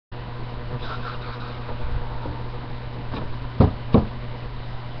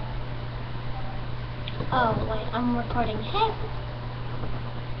Oh, wait, I'm recording. Hey.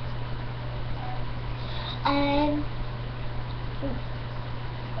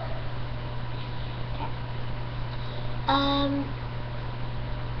 Okay. I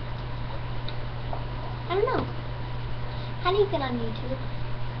don't know. How do you get on YouTube?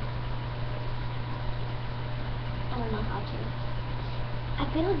 I don't know how to.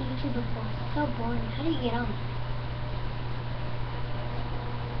 I've been on YouTube before. It's so boring. How do you get on?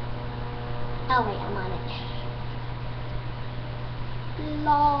 Oh wait, I'm on it.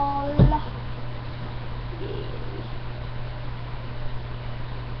 LOL.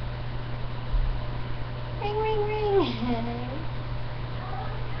 Ring, ring, ring.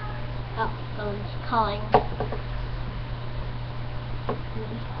 Oh, someone's calling.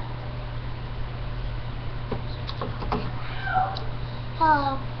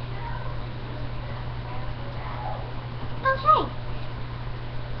 Hello. Oh, hey.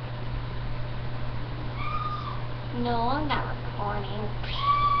 No, I'm not recording.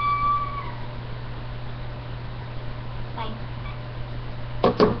 Bye.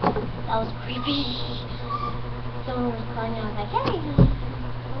 That was creepy. Someone was calling and I was like, hey,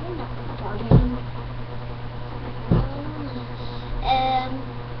 I'm not recording.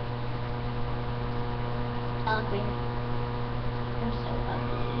 That was weird. I'm so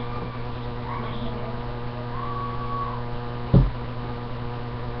ugly. My hair.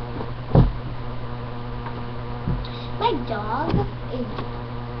 My dog is...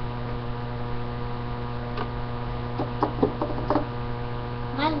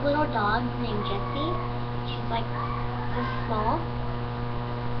 My little dog named Jessie. She's like this small.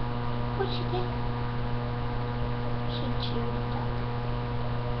 What'd she do? She chewed stuff.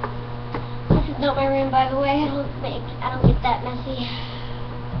 This is not my room, by the way. I don't get that messy.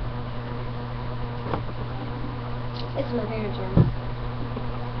 This is my parents' room.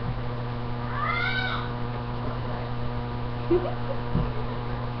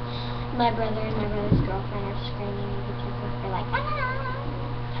 My brother and my brother's girlfriend are screaming at each other. They're like, ah!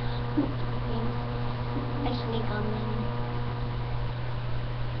 I sneak on them.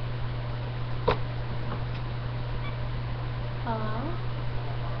 Hello?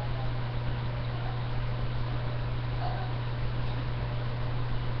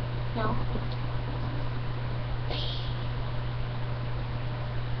 No.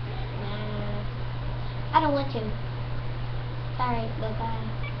 I don't want to. Sorry, bye-bye.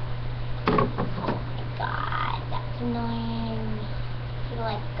 Oh my god, that's annoying. You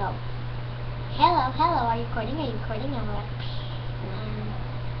like go. Hello, hello, are you recording? Are you recording? I'm like,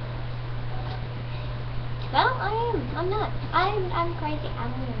 well, I am. I'm not. I'm crazy.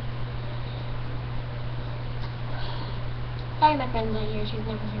 I'm weird. Sorry, my friend's not here. She's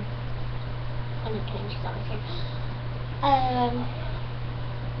never here. I'm not kidding. She's always here.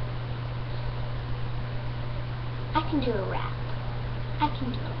 I can do a rap. I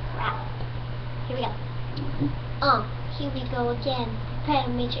can do a rap. Here we go. Here we go again. Prepare to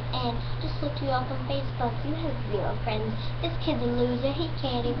meet your end. Just looked you up on Facebook. You have 0 friends. This kid's a loser. He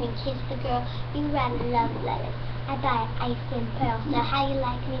can't even kiss the girl. You write love letters. I buy ice and pearls. So how you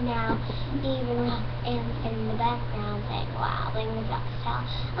like me now? Even rock and in the background saying, wow, things got style.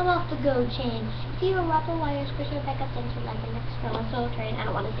 I'm off the go chain. See you ruffle wires, squish your back up, center like the next girl on Soul Train. I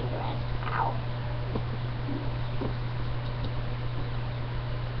don't want to sing the rest. Ow.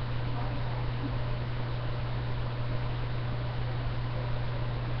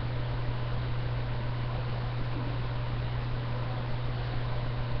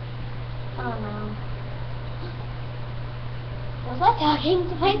 I don't know. Was I talking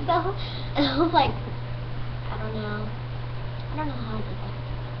to myself? And I was like, I don't know. I don't know how I did that.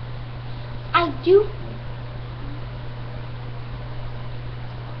 I do.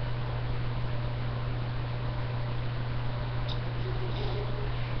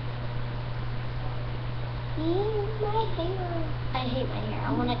 My hair. I hate my hair. I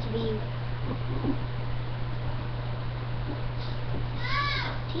want it to be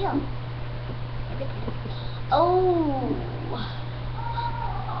teal. Oh.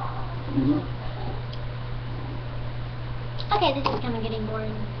 Okay, this is kind of getting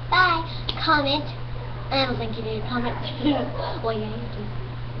boring. Bye. Comment. I don't think you need to comment. Well, yeah, you do.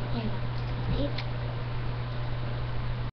 Yeah. See?